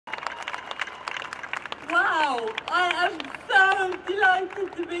Wow, I am so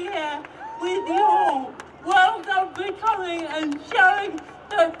delighted to be here with you all. Well done for coming and showing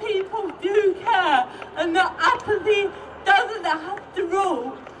that people do care and that apathy doesn't have to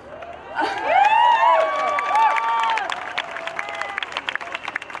rule.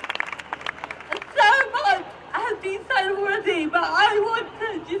 So much has been said already, but I want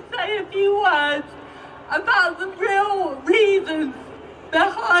to just say a few words about the real reasons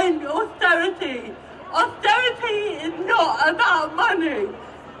behind austerity. Austerity is not about money.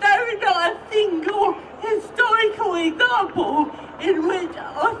 There is not a single historical example in which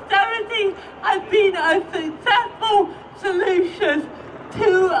austerity has been a successful solution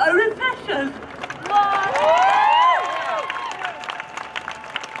to a recession.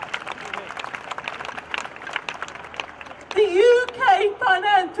 The UK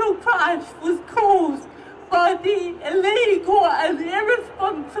financial crash was caused by the illegal and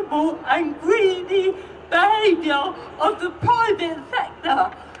irresponsible and greedy behaviour of the private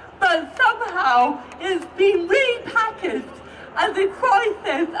sector, but somehow it's been repackaged as a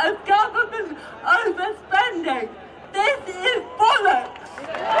crisis of government overspending. This is bollocks!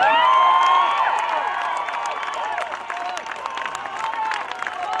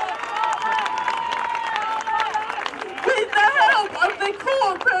 With the help of the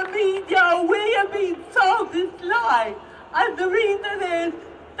corporate media, we have been sold this lie, and the reason is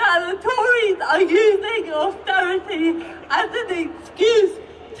that the Tories are using austerity as an excuse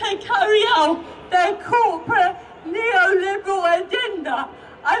to carry out their corporate neoliberal agenda,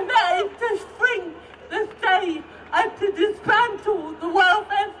 and that is to shrink the state and to dismantle the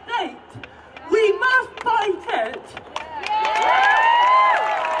welfare state. We must fight it.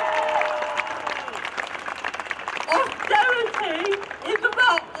 Austerity is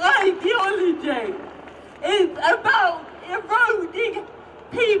about ideology. It's about eroding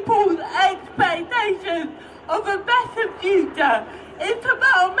people's expectations of a better future. It's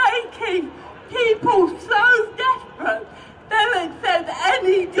about making people so desperate they'll accept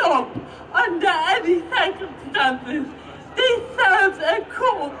any job under any circumstances. This serves a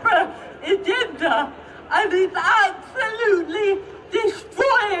corporate agenda and is absolutely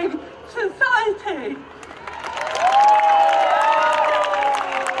destroying society.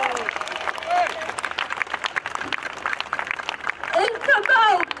 It's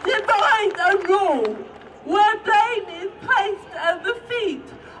about divide and rule, where blame is placed at the feet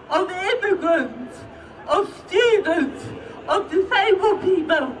of immigrants, of students, of disabled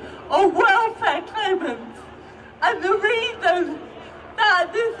people, of welfare claimants. And the reason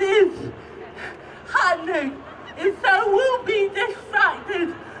that this is happening is so we'll be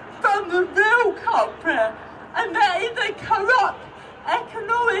distracted from the real culprit, and that is a corrupt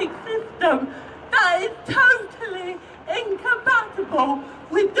economic system that is totally incompatible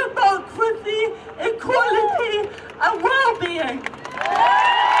with democracy, equality and well-being.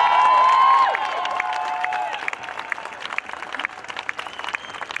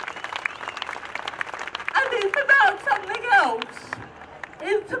 And it's about something else.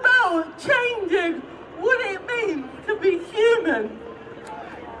 It's about changing what it means to be human.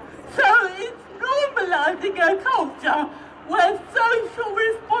 So it's normalising a culture where social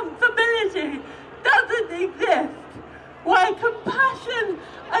responsibility doesn't exist, where compassion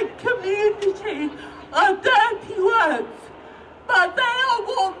and community are dirty words, but they are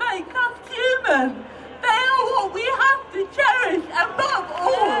what makes us human. They are what we have to cherish above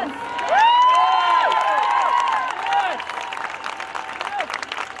all.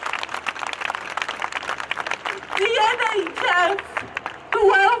 The NHS, the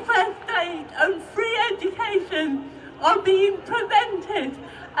welfare state and free education are being presented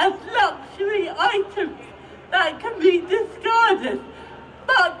as luxury items that can be discarded,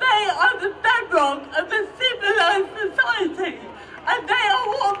 but they are the bedrock of a civilized society, and they are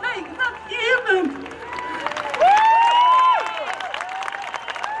what makes us human.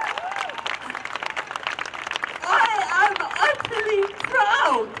 I am utterly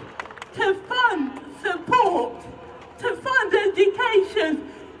proud to fund support, to fund education,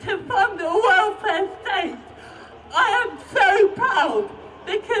 to fund a welfare state. I am so proud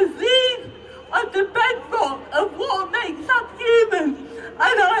because these are the best